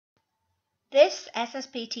This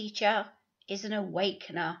SSP teacher is an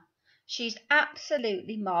awakener. She's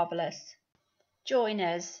absolutely marvellous. Join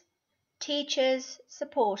us, teachers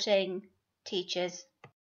supporting teachers.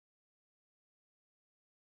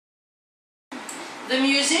 The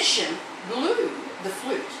musician blew the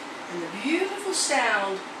flute, and the beautiful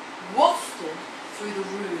sound wafted through the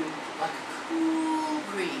room like a cool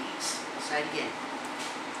breeze. I'll say it again.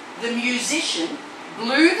 The musician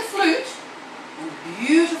blew the flute, and the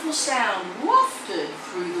beautiful sound wafted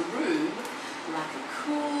through the room like a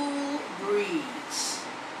cool breeze.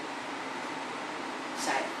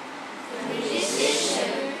 Say it. The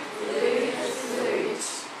musician blew the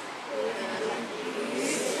flute, and the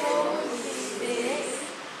beautiful music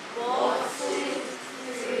wafted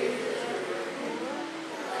through the room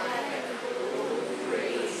like a cool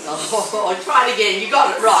breeze. Oh, try it again. You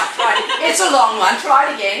got it right. Try it. It's a long one.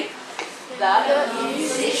 Try it again. The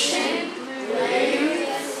musician blew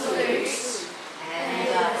the flute, and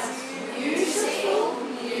the beautiful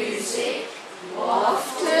music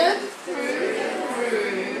wafted through the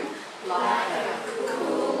room like a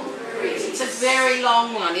cool breeze. It's a very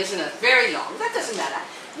long one, isn't it? Very long. That doesn't matter.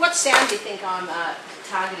 What sound do you think I'm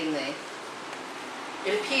targeting there?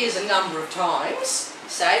 It appears a number of times.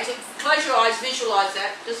 Say, close your eyes, visualise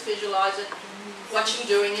that. Just visualise it. Watch him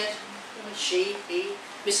doing it. She, he.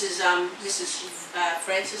 Mrs.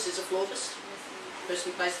 Francis is a flautist.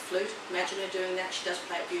 Person who plays the flute. Imagine her doing that. She does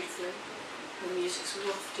play it beautifully. The music's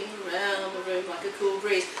wafting around the room like a cool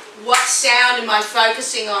breeze. What sound am I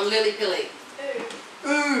focusing on, Lily Pilly?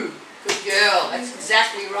 Ooh. Ooh. Good girl. That's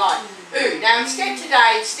exactly right. Ooh. Now instead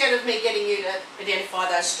of me getting you to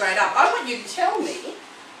identify those straight up, I want you to tell me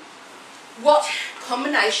what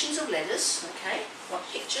combinations of letters, okay, what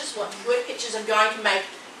word pictures are going to make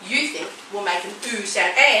you think will make an ooh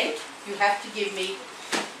sound, and you have to give me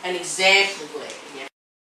an example there. Yeah.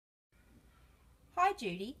 Hi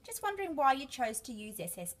Judy, just wondering why you chose to use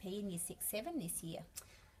SSP in Year 6-7 this year.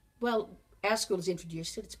 Well, our school has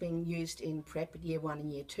introduced it. It's being used in prep at Year 1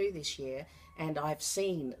 and Year 2 this year, and I've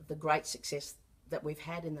seen the great success that we've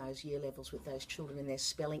had in those year levels with those children in their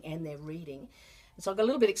spelling and their reading. And so I got a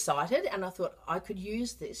little bit excited, and I thought I could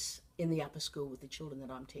use this in the upper school with the children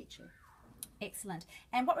that I'm teaching. Excellent.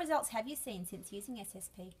 And what results have you seen since using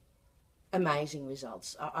SSP? Amazing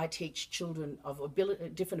results. I teach children of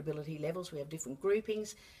different ability levels. We have different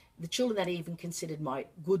groupings. The children that are even considered my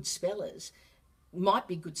good spellers might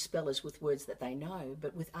be good spellers with words that they know,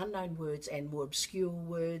 but with unknown words and more obscure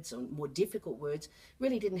words or more difficult words,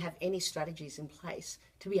 really didn't have any strategies in place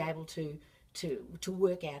to be able to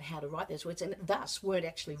work out how to write those words, and thus weren't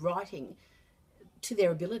actually writing to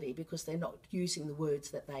their ability because they're not using the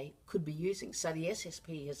words that they could be using. So the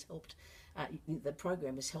SSP has helped, the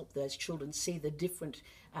program has helped those children see the different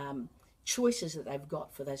choices that they've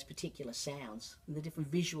got for those particular sounds and the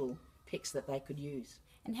different visual pics that they could use.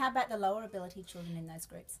 And how about the lower ability children in those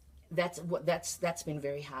groups? That's been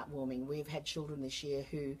very heartwarming. We've had children this year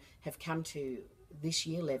who have come to this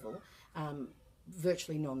year level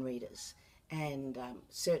virtually non-readers. And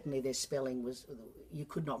certainly their spelling was, you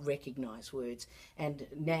could not recognise words. And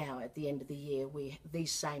now at the end of the year,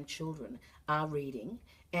 these same children are reading,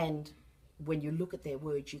 and when you look at their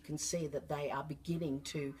words, you can see that they are beginning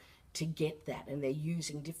to get that, and they're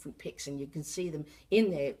using different pics, and you can see them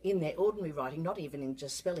in their ordinary writing, not even in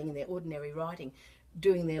just spelling, in their ordinary writing,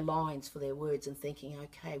 doing their lines for their words and thinking,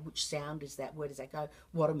 okay, which sound is that? Where does that go?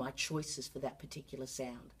 What are my choices for that particular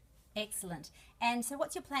sound? Excellent. And so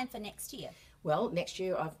what's your plan for next year? Well, next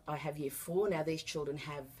year I have Year 4. Now these children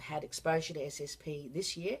have had exposure to SSP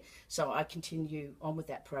this year, so I continue on with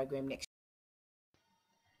that program next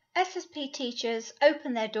year. SSP teachers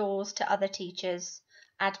open their doors to other teachers,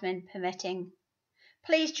 admin permitting.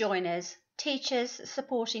 Please join us, teachers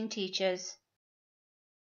supporting teachers.